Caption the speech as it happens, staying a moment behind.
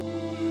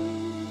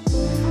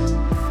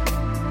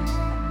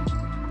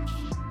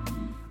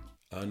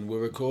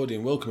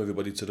Recording. Welcome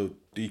everybody to the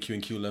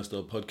DQ&Q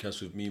Lifestyle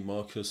Podcast with me,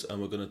 Marcus,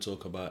 and we're going to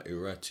talk about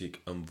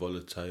erratic and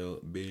volatile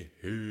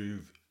behaviour.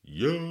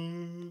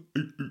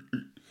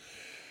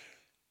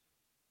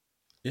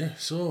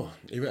 So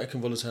erratic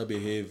and volatile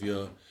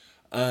behaviour.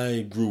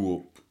 I grew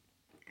up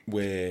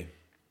where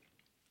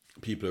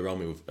people around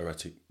me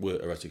were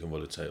erratic and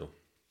volatile.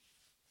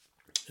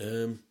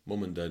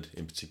 Mum and dad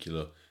in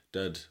particular.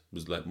 Dad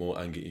was like more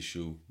anger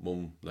issue.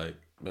 Mum like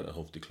mental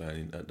health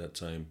declining at that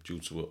time due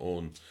to her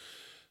own.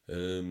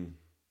 Due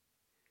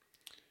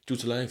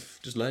to life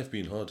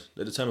being hard.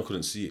 At the time I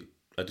couldn't see it.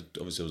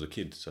 Obviously I was a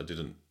kid, so I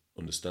didn't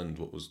understand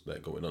what was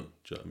like going on.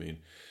 Do you know what I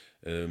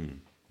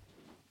mean?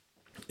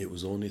 It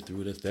was only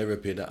through the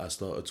therapy that I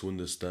started to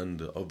understand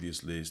that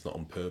obviously it's not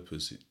on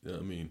purpose. You know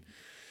what I mean?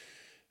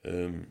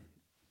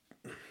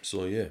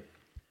 So yeah,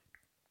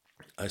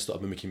 I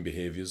started mimicking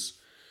behaviours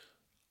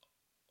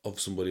of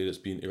somebody that's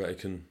been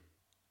erratic. And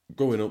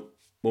growing up,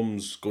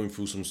 mum's going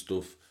through some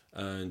stuff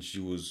and she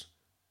was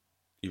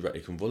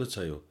erratic and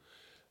volatile.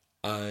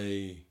 As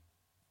a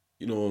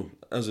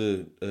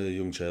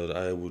young child,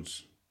 I would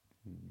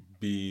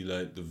be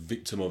like the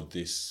victim of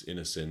this in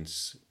a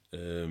sense,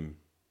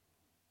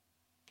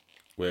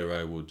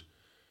 where it would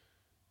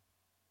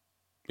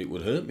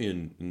hurt me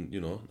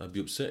and I'd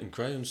be upset and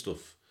cry and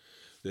stuff.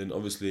 Then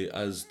obviously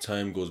as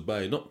time goes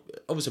by,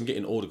 I'm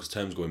getting older because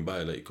time's going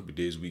by, like it could be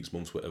days, weeks,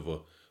 months, whatever,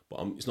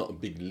 but it's not a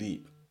big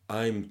leap.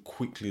 I'm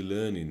quickly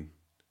learning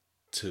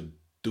to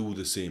do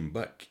the same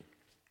back.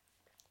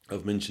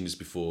 I've mentioned this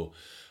before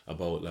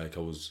about like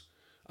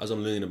as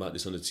I'm learning about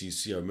this on the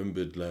TC, I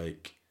remembered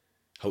like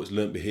how it's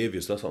learnt behaviour.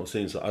 So that's what I'm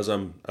saying. So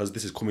as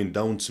this is coming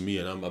down to me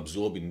and I'm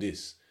absorbing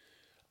this,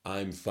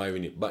 I'm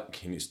firing it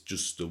back, and it's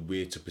just a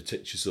way to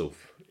protect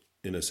yourself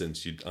in a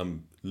sense.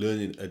 I'm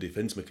learning a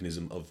defense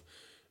mechanism of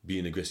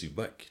being aggressive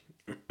back.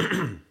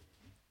 And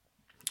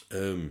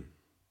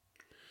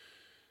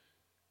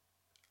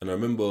I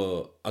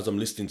remember as I'm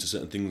listening to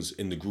certain things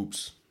in the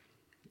groups,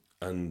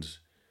 and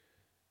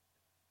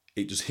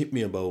it just hit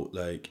me about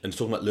like, and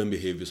talking about learned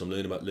behaviour, so I'm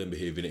learning about learned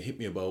behaviour, and it hit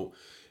me about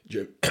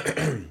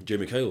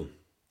Jeremy Kyle.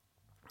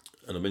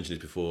 And I mentioned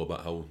this before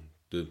about how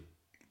the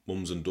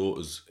mums and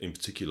daughters in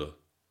particular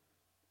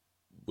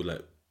were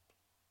like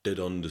dead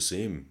on the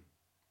same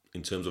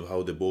in terms of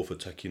how they're both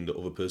attacking the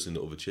other person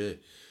in the other chair.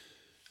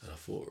 And I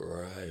thought,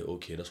 right,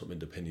 okay, that's what made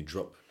the penny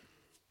drop.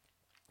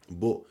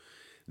 But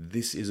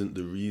this isn't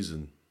the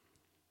reason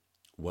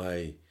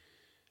why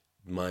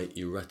my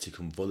erratic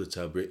and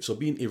volatile brain. So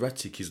being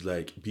erratic is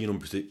like being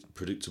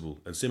unpredictable,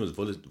 and same as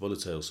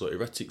volatile. So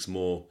erratic's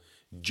more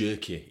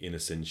jerky in a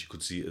sense. You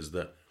could see it as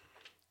that.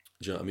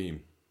 Do you know what I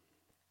mean?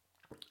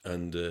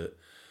 And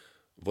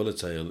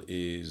volatile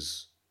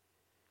is,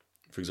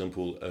 for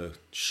example, a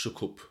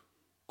shook up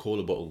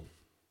cola bottle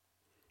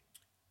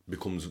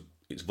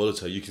it's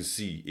volatile. You can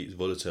see it's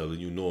volatile, and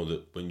you know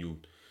that when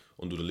you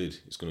undo the lid,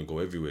 it's going to go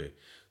everywhere.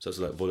 So that's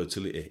like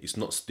volatility. It's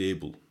not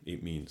stable,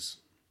 it means.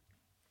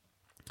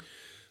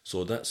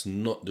 So that's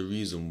not the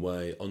reason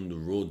why on the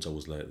roads I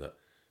was like that,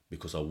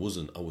 because I was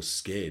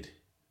scared. Do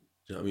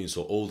you know what I mean?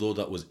 So although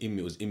that was in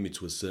me, it was in me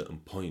to a certain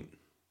point.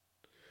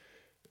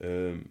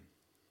 It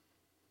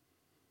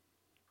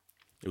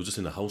was just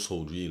in the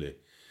household really,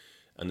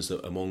 and it's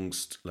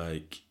amongst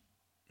like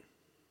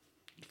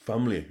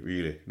family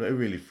really, not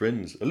really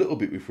friends, a little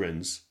bit with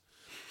friends.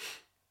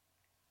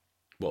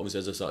 But obviously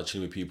as I started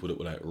chilling with people that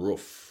were like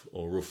rough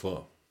or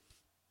rougher,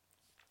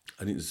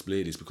 I didn't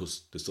display this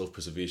because the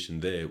self-preservation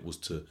there was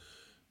to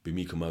be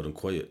meek and mild and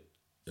quiet,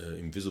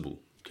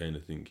 invisible kind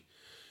of thing.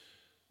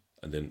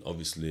 And then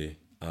obviously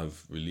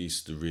I've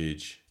released the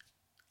rage,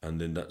 and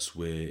then that's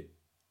where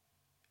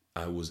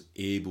I was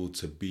able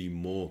to be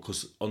more,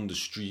 because on the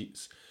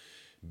streets,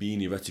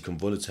 being erratic and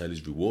volatile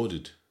is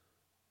rewarded.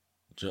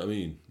 Do you know what I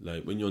mean?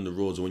 Like when you're on the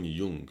roads or when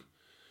you're young,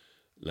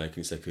 like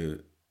it's like a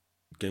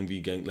gang v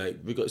gang. Like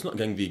it's not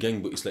gang v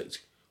gang, but it's like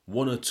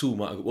one or two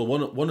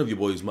one of your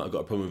boys might have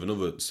got a problem with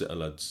another set of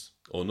lads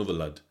or another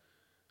lad,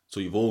 so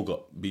you've all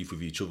got beef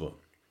with each other.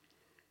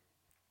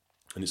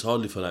 And it's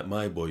hardly for like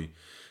my boy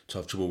to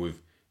have trouble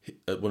with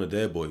one of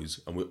their boys,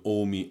 and we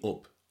all meet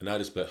up, and I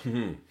just be like,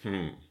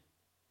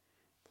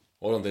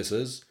 all on this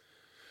is,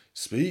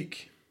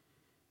 speak.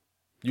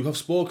 You have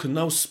spoken,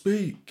 now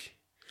speak.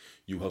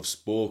 You have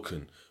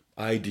spoken.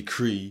 I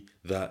decree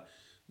that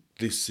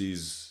this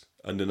is,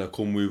 and then I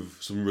come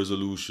with some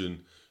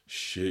resolution,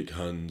 shake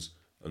hands,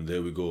 and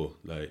there we go.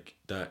 Like,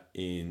 that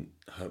ain't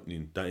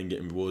happening. That ain't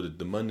getting rewarded.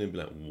 The man then be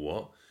like,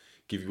 what?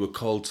 Give you a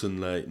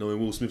Carlton, like, no,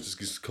 Will Smith just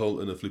gives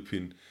Carlton a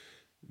flipping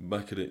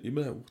back at it. You'd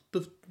be like,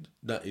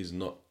 that is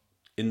not,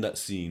 in that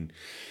scene,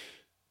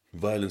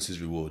 violence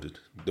is rewarded.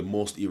 The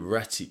most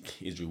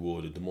erratic is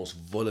rewarded. The most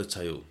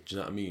volatile. Do you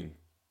know what I mean?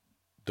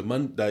 The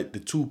man, like, the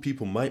two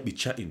people might be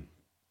chatting,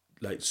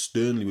 like,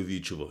 sternly with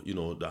each other,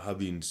 they're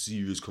having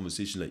serious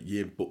conversation, like,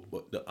 yeah, but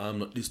I'm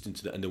not listening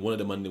to that. And then one of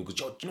the man goes,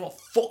 yo, you know what,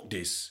 fuck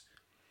this.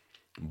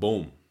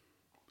 Boom.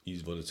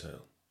 He's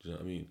volatile. Do you know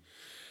what I mean?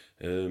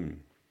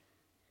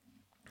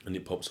 And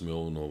it pops and we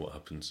all know what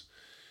happens.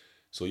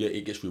 So yeah,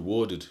 it gets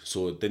rewarded.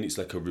 So then it's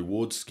like a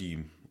reward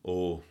scheme,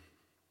 or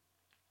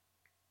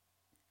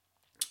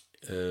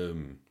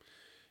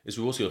it's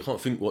reward scheme. I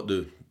can't think what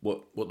the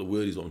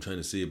word is. What I'm trying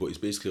to say, but it's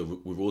basically a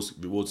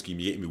reward scheme.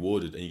 You're getting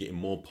rewarded, and you're getting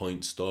more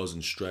points, stars,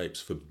 and stripes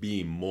for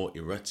being more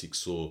erratic.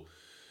 So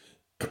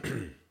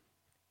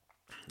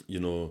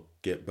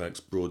get backs,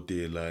 broad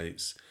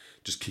daylights,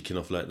 just kicking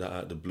off like that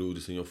out of the blue,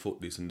 just in your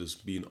foot, this and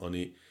just being on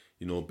it.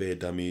 Bare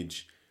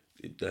damage,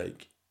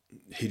 like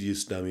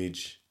hideous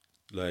damage,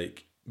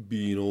 like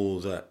being all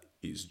that.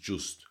 It's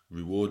just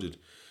rewarded.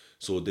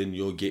 So then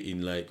you're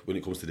getting, like, when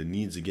it comes to the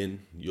needs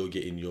again, you're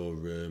getting your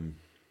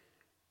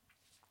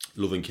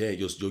love and care.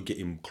 You're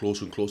getting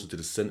closer and closer to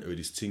the center of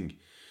this thing,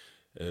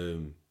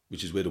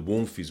 which is where the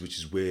warmth is, which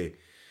is where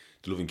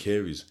the love and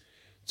care is.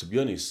 To be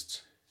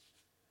honest,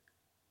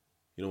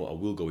 you know what? I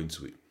will go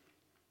into it.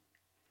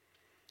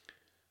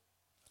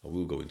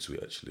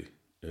 Actually.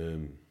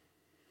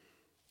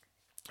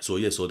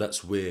 So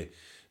that's where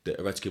the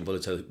erratic and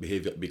volatile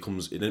behavior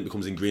becomes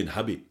ingrained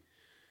habit.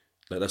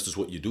 Like, that's just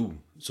what you do.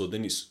 So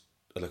then it's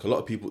like, a lot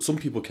of people, some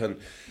people can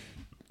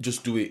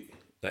just do it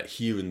like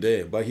here and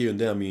there. By here and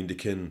there, I mean they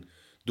can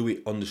do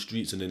it on the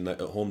streets and then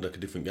like at home like a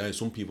different guy.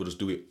 Some people just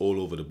do it all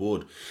over the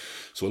board.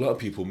 So a lot of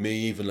people may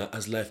even, like,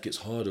 as life gets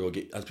harder or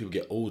as people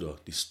get older,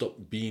 they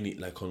stop being it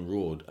like on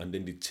road, and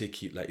then they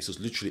take it like it's just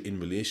literally in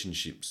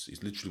relationships.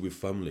 It's literally with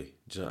family.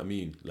 Do you know what I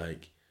mean?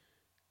 Like,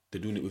 they're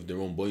doing it with their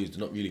own boys.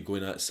 They're not really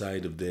going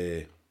outside of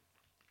their.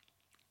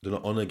 They're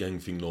not on a gang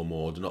thing no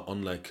more. They're not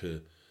on like a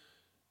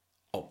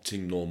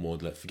opting no more.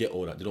 Like, forget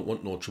all that. They don't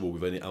want no trouble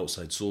with any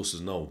outside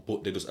sources now.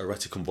 But they're just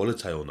erratic and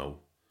volatile now.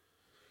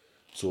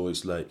 So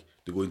it's like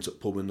they're going to a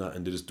pub and that,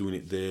 and they're just doing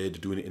it there. They're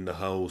doing it in the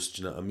house.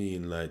 Do you know what I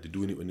mean? Like, they're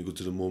doing it when they go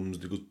to the mums.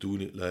 They're just doing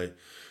it like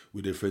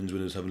with their friends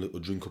when they're just having a little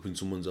drink up in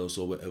someone's house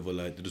or whatever.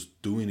 Like, they're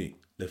just doing it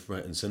left,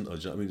 right, and centre. Do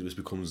you know what I mean? It just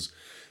becomes.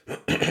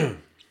 They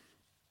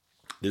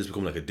just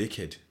become like a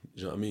dickhead. Do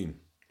you know what I mean?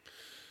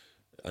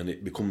 And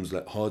it becomes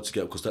like hard to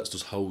get, because that's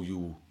just how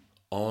you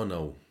are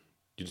now.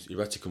 You're just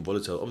erratic and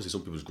volatile. Obviously,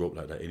 some people just grow up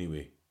like that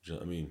anyway. Do you know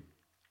what I mean?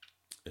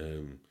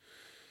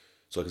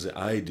 So like I said,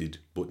 I did,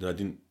 but then I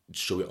didn't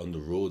show it on the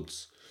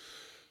roads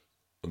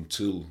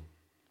until,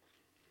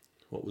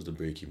 what was the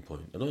breaking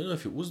point? I don't know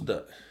if it was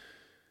that.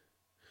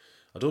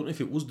 I don't know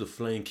if it was the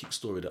flying kick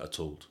story that I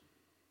told.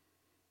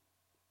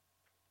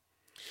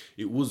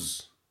 It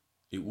was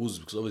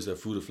because obviously I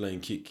threw the flying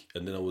kick,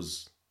 and then I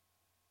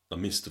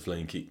missed the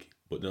flying kick,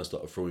 but then I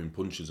started throwing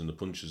punches, and the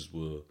punches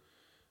were,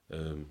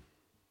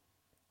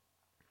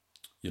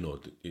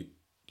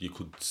 you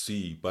could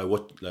see by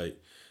what,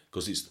 like,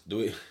 because it's the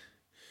way,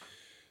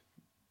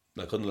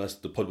 like on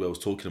the pod where I was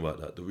talking about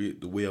that,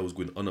 the way I was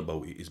going on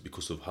about it is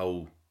because of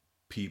how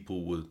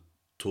people were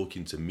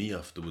talking to me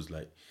afterwards,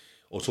 like,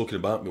 or talking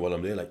about me while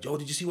I'm there, like, yo,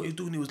 did you see what you're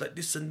doing? It was like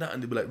this and that,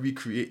 and they were like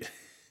recreating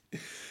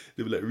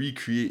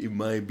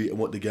my bit and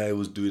what the guy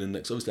was doing, and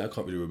next, obviously I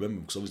can't really remember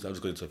because obviously I was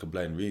going into like a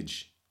blind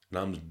rage, and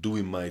I'm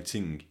doing my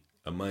thing,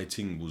 and my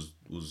thing was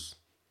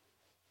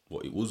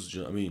what it was. Do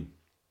you know what I mean?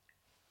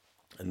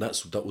 And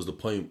that was the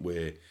point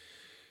where,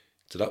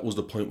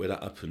 that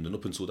happened, and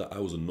up until that I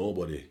was a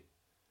nobody,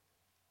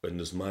 and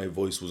just my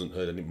voice wasn't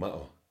heard, and it didn't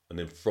matter. And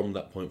then from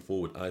that point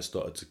forward, I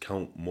started to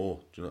count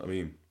more. Do you know what I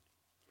mean?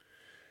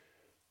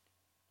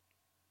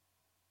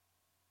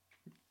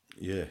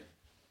 Yeah,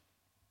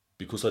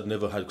 because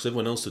because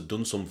everyone else had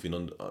done something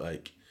on,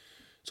 like,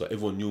 so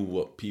everyone knew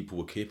what people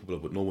were capable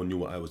of, but no one knew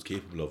what I was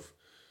capable of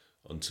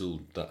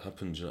until that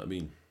happened. Do you know what I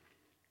mean?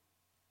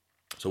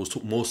 So I was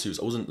took more serious.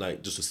 I wasn't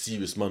like just a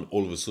serious man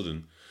all of a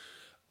sudden.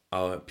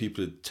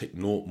 People would take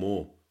note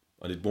more,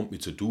 and they'd want me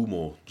to do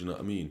more. Do you know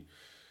what I mean?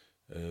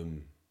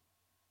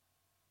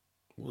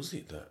 Was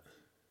it that?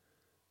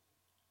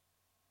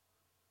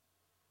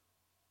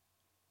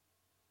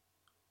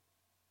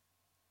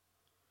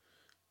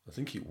 I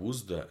think it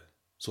was that.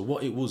 So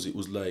what it was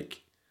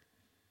like,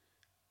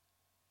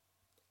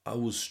 I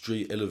was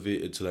straight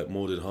elevated to like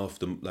more than half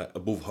the, like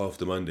above half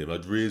the man them.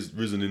 I'd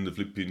risen in the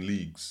flipping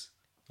leagues.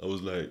 I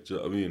was like, do you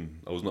know what I mean?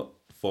 I was not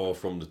far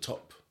from the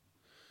top.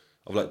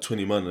 Of like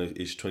 20 man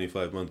ish,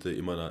 25 man,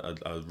 30 man,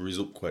 I rose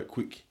up quite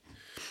quick.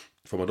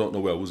 From, I don't know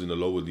where I was in the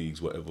lower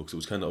leagues, whatever, because it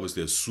was kind of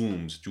obviously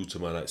assumed due to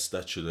my like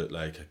stature that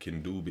like I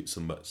can do bits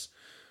and bats,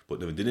 but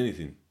never did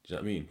anything. Do you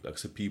know what I mean? Like I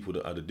said, people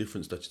that had a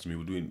different stature to me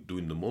were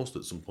doing the most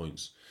at some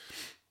points.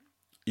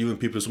 Even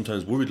people are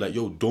sometimes worried, like,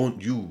 yo,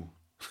 don't you?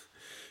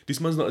 This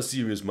man's not a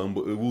serious man,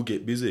 but it will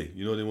get busy.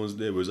 You know, the ones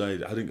there, whereas I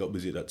hadn't got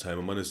busy at that time.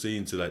 A man is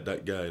saying to like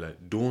that guy,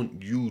 like,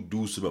 don't you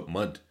do something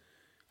mad,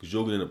 because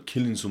you're gonna end up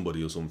killing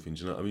somebody or something.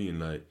 Do you know what I mean?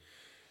 Like,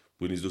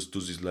 when he just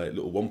does his like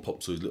little one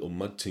pops or his little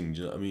mad thing. Do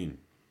you know what I mean?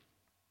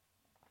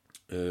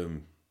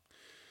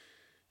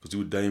 Because he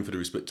was dying for the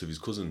respect of his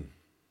cousin.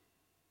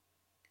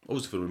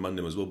 Obviously for the man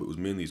them as well, but it was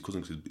mainly his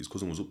cousin, because his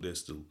cousin was up there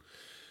still.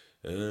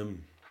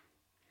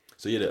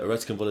 So yeah, the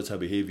erratic and volatile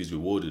behaviour is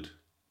rewarded,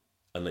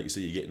 and like you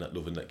say, you're getting that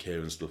love and that care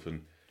and stuff,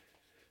 and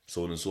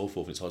so on and so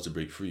forth. It's hard to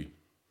break free.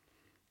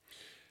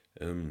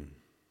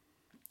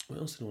 What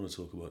else did I want to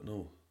talk about?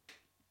 No,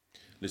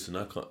 Listen,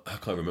 I can't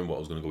remember what I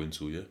was going to go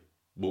into, yeah?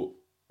 But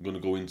I'm going to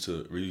go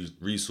into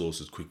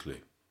resources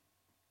quickly.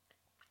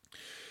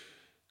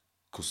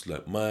 Because,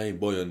 like, my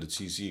boy on the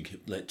TC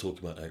kept, like,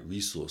 talking about, like,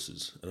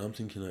 resources. And I'm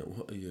thinking, like,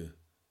 what are you?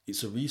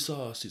 It's a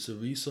resource. It's a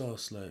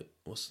resource. Like,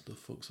 what's the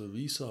fuck's a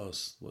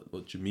resource? What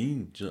do you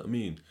mean? Do you know what I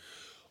mean?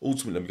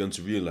 Ultimately, I began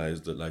to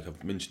realise that, like,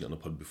 I've mentioned it on the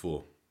pod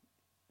before.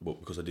 But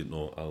because I didn't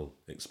know, I'll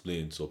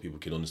explain so people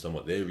can understand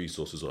what their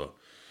resources are.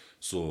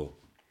 So,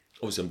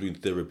 obviously, I'm doing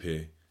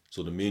therapy.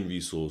 So, the main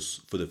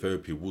resource for the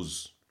therapy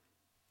was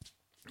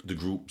the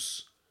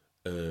groups,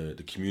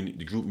 the community,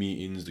 the group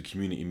meetings, the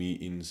community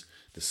meetings,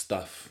 the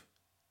staff,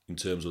 in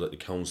terms of like the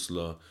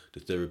counsellor, the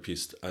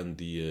therapist, and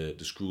the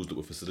screws that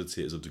were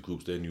facilitators of the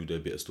groups. They knew their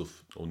bit of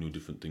stuff or knew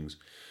different things.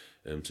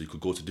 So you could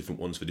go to different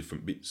ones for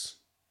different bits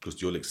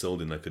because you all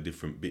excelled in like a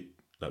different bit,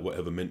 like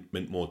whatever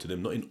meant more to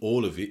them. Not in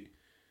all of it.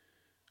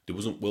 They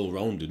wasn't well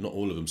rounded. Not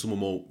all of them. Some were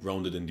more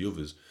rounded than the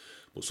others,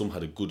 but some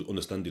had a good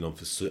understanding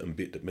of a certain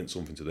bit that meant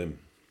something to them.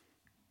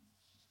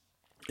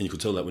 And you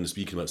could tell that when they're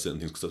speaking about certain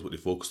things because that's what they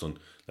focused on.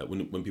 Like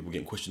when people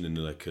get questioned in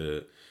like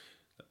the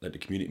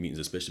community meetings,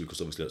 especially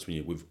because obviously that's when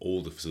you're with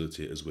all the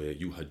facilitators, where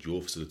you had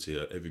your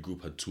facilitator, every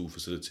group had 2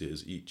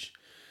 facilitators each.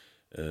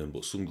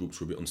 But some groups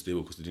were a bit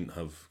unstable because they didn't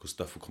have, because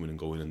staff were coming and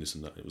going and this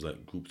and that. It was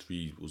like group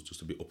 3 was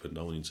just a bit up and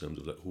down in terms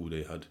of like who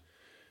they had.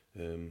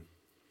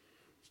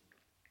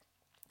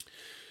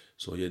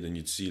 So yeah, then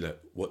you'd see like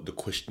what the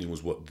questioning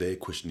was, what their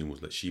questioning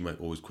was. Like she might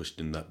always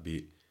question that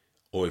bit,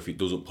 or if it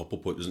doesn't pop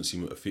up or it doesn't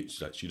seem to fit,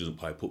 like she doesn't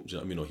pipe up. Do you know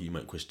what I mean? Or he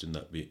might question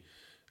that bit.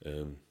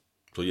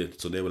 So yeah,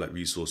 so there were like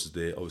resources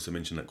there. Obviously, I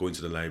mentioned like going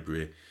to the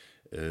library.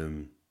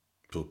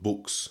 So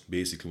books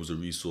basically was a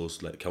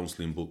resource, like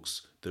counselling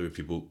books,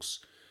 therapy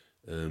books.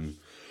 But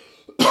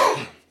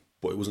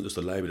it wasn't just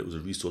a library; it was a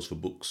resource for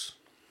books.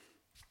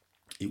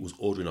 It was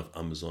ordering off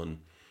Amazon.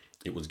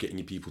 It was getting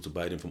your people to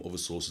buy them from other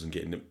sources and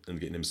getting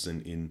them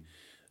sent in.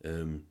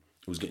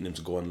 It was getting them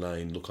to go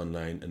online, look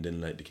online, and then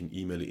like they can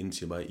email it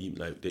into you by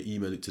like they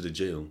email it to the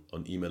jail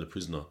on email a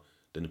prisoner.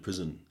 Then the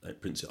prison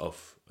like prints it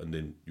off, and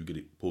then you get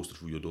it posted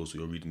through your door. So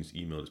you're reading this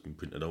email that's been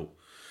printed out.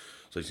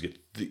 So I used to get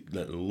thick,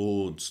 like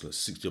loads, like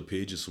 60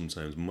 pages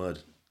sometimes, mad.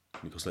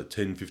 Because like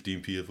 10,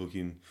 15p a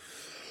fucking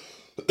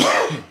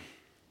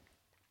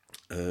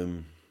 10,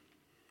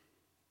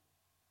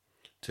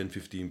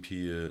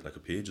 15p like a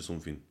page or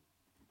something.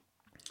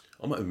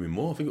 I might have been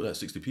more. I think it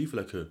was like 60p for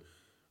like a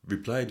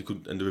reply.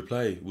 And the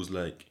reply was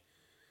like,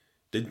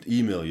 they'd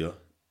email you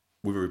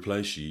with a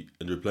reply sheet,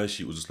 and the reply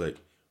sheet was just like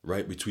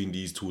right between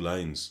these 2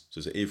 lines. So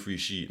it's an A3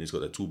 sheet, and it's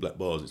got like 2 black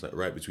bars. It's like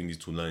right between these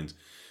 2 lines.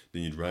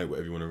 Then you'd write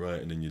whatever you want to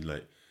write, and then you'd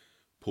like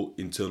post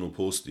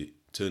it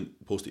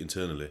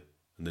internally,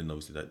 and then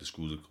obviously like the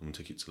schools would come and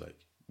take it to like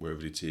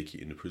wherever they take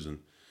it in the prison,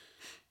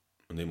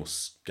 and they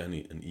must scan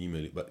it and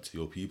email it back to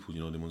your people.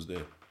 You know, them ones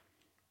there.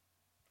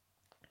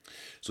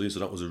 So yeah, so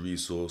that was a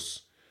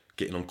resource.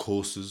 Getting on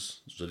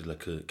courses, so I did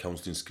like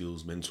counselling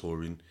skills,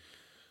 mentoring.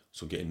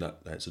 So getting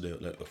that, like, so there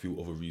were like a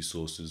few other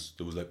resources.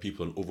 There was like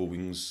people on other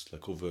wings,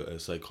 like other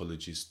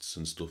psychologists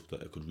and stuff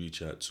that I could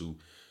reach out to.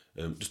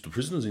 Just the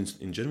prisoners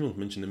in general,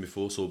 mentioned them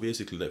before. So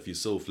basically, like for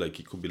yourself, like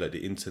it could be like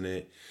the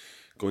internet,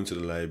 going to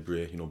the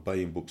library, you know,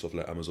 buying books off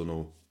like Amazon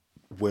or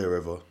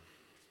wherever.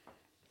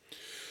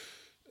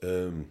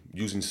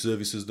 Using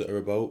services that are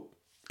about,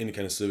 any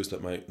kind of service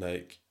that might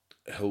like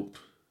help.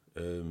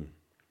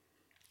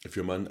 If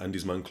you're a man,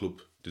 Andy's Man Club,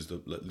 there's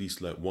at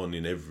least like one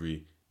in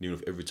every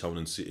town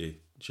and city.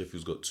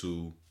 Sheffield's got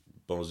 2,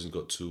 Barnsley's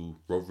got 2,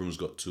 Rotherham's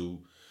got 2.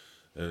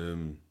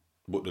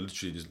 But they're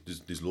literally,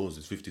 there's loads,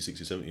 there's 50,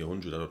 60, 70,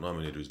 100, I don't know how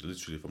many there is. They're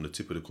literally from the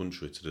tip of the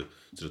country to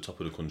the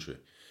top of the country.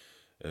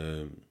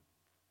 And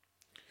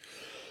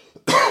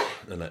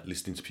like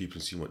listening to people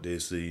and seeing what they're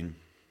saying.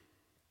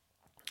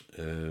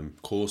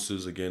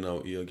 Courses again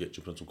out here,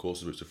 jumping on some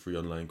courses, whether it's a free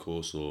online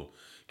course or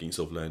getting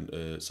yourself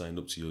signed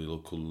up to your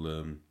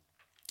local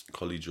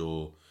college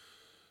or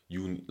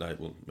uni, like,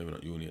 well, maybe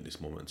not uni at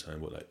this moment in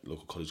time, but like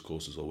local college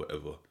courses or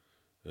whatever.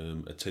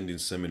 Attending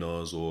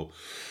seminars or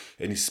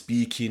any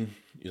speaking,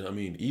 you know what I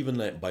mean? Even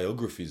like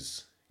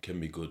biographies can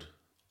be good.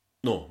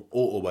 No,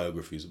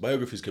 autobiographies.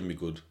 Biographies can be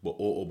good, but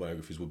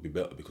autobiographies would be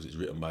better because it's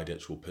written by the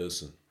actual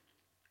person.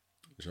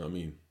 You know what I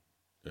mean?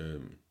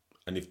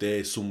 And if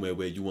they're somewhere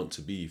where you want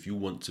to be, if you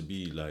want to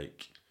be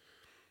like,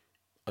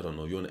 I don't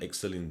know, you want to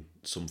excel in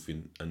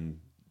something, and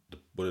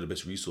one of the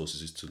best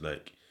resources is to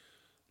like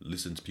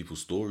listen to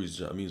people's stories.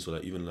 You know what I mean? So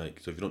like even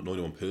like, so if you don't know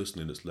anyone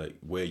personally, that's like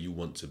where you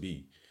want to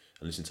be,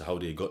 and listen to how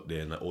they got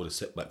there and like all the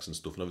setbacks and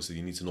stuff. And obviously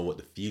you need to know what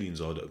the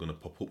feelings are that are going to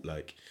pop up,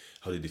 like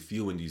how did they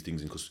feel when these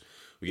things, because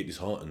we get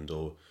disheartened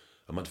or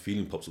a mad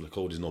feeling pops up like,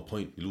 oh, there's no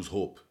point, you lose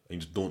hope and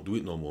you just don't do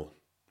it no more.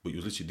 But you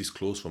was literally this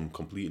close from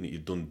completing it.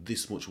 You've done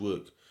this much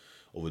work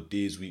over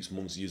days, weeks,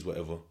 months, years,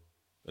 whatever,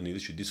 and you're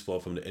literally this far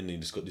from the end and you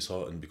just got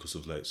disheartened because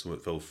of like something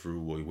fell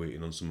through or you're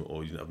waiting on something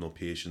or you didn't have no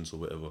patience or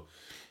whatever.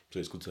 So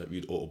it's good to like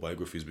read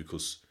autobiographies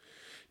because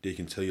they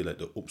can tell you like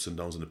the ups and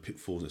downs and the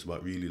pitfalls, and it's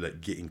about really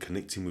like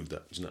connecting with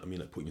that. Do you know what I mean?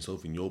 Like putting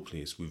yourself in your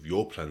place with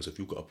your plan. So if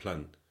you've got a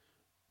plan,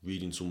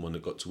 reading someone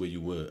that got to where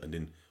you were, and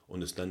then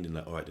understanding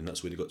like, all right, then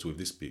that's where they got to with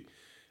this bit,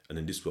 and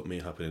then this is what may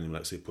happen, and then,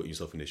 like say putting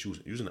yourself in their shoes,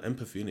 using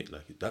empathy in it,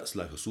 like that's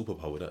like a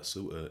superpower. That's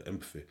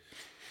empathy.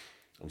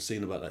 I'm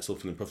saying about like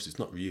self-fulfilling prophecy, it's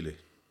not really.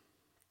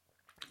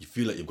 You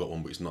feel like you've got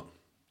one, but it's not.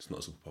 It's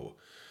not a superpower.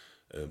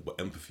 But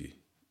empathy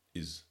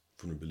is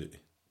vulnerability.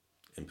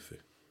 Empathy.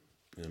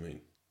 You know what I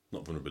mean?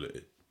 Not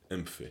vulnerability.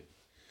 Empathy.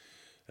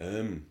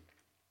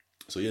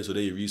 So yeah, so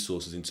they're your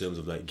resources in terms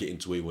of like getting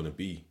to where you want to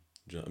be.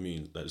 Do you know what I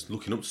mean? Like just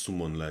looking up to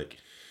someone like,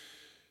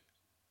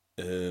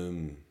 yeah,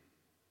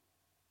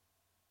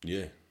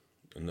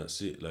 and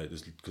that's it. Like,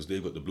 because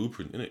they've got the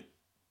blueprint in it.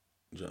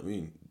 Do you know what I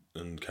mean?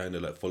 And kind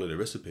of like follow the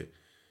recipe.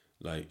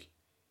 Like,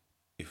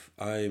 if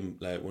I'm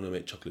like want to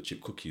make chocolate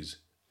chip cookies,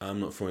 I'm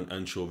not throwing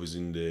anchovies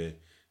in there,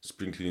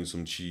 sprinkling in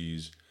some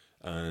cheese,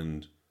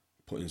 and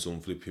putting some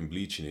flipping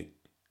bleach in it.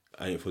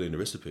 I ain't following the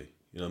recipe.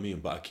 You know what I mean?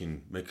 But I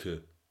can make a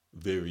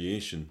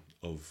variation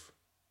of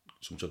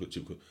some chocolate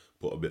chip,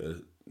 put a bit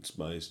of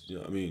spice, you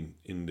know what I mean,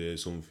 in there,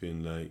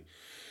 something like,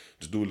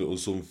 just do a little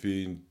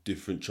something,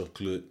 different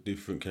chocolate,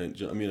 different kind,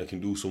 you know what I mean, I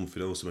can do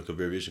something else to make a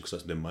variation, because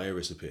that's then my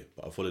recipe,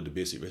 but I follow the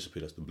basic recipe,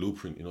 that's the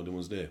blueprint, you know, the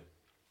ones there.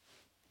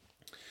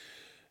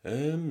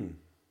 There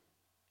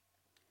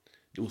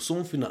was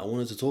something that I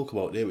wanted to talk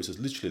about there, which has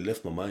literally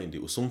left my mind.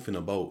 It was something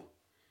about,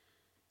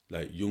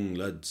 like, young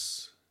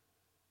lads,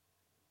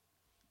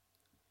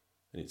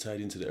 and it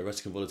tied into the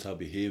erratic and volatile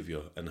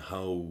behaviour, and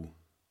how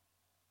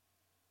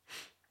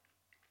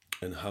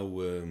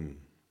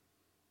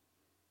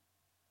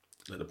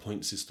like the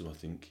point system, I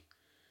think.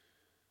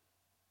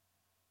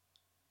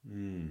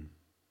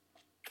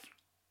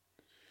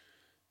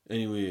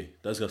 Anyway,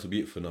 that's got to be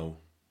it for now,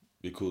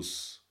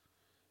 because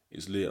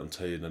it's late, I'm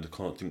tired, and I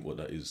can't think what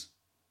that is.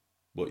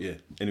 But yeah,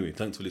 anyway,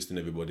 thanks for listening,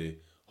 everybody.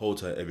 Hold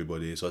tight,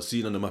 everybody. So I've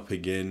seen on the map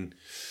again,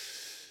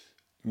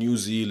 New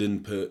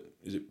Zealand,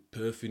 is it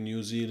Perth in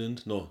New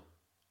Zealand? No,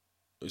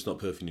 it's not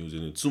Perth in New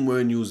Zealand. Somewhere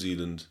in New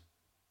Zealand,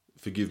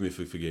 forgive me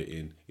for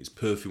forgetting, it's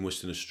Perth in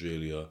Western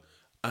Australia,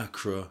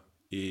 Accra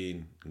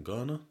in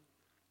Ghana,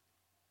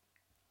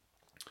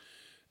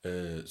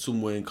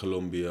 somewhere in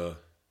Colombia,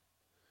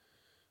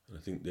 and I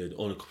think they're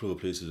on a couple of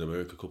places in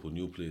America, a couple of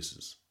new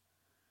places,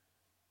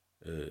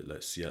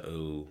 like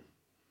Seattle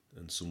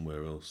and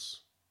somewhere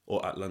else,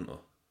 or Atlanta.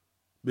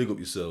 Big up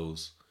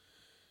yourselves.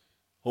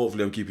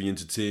 Hopefully I'm keeping you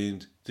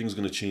entertained. Things are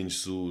going to change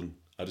soon.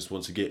 I just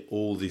want to get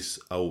all this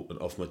out and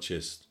off my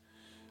chest,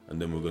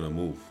 and then we're going to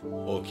move.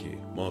 Okay,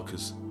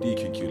 Marcus,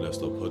 DQQ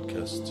Lifestyle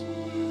Podcast.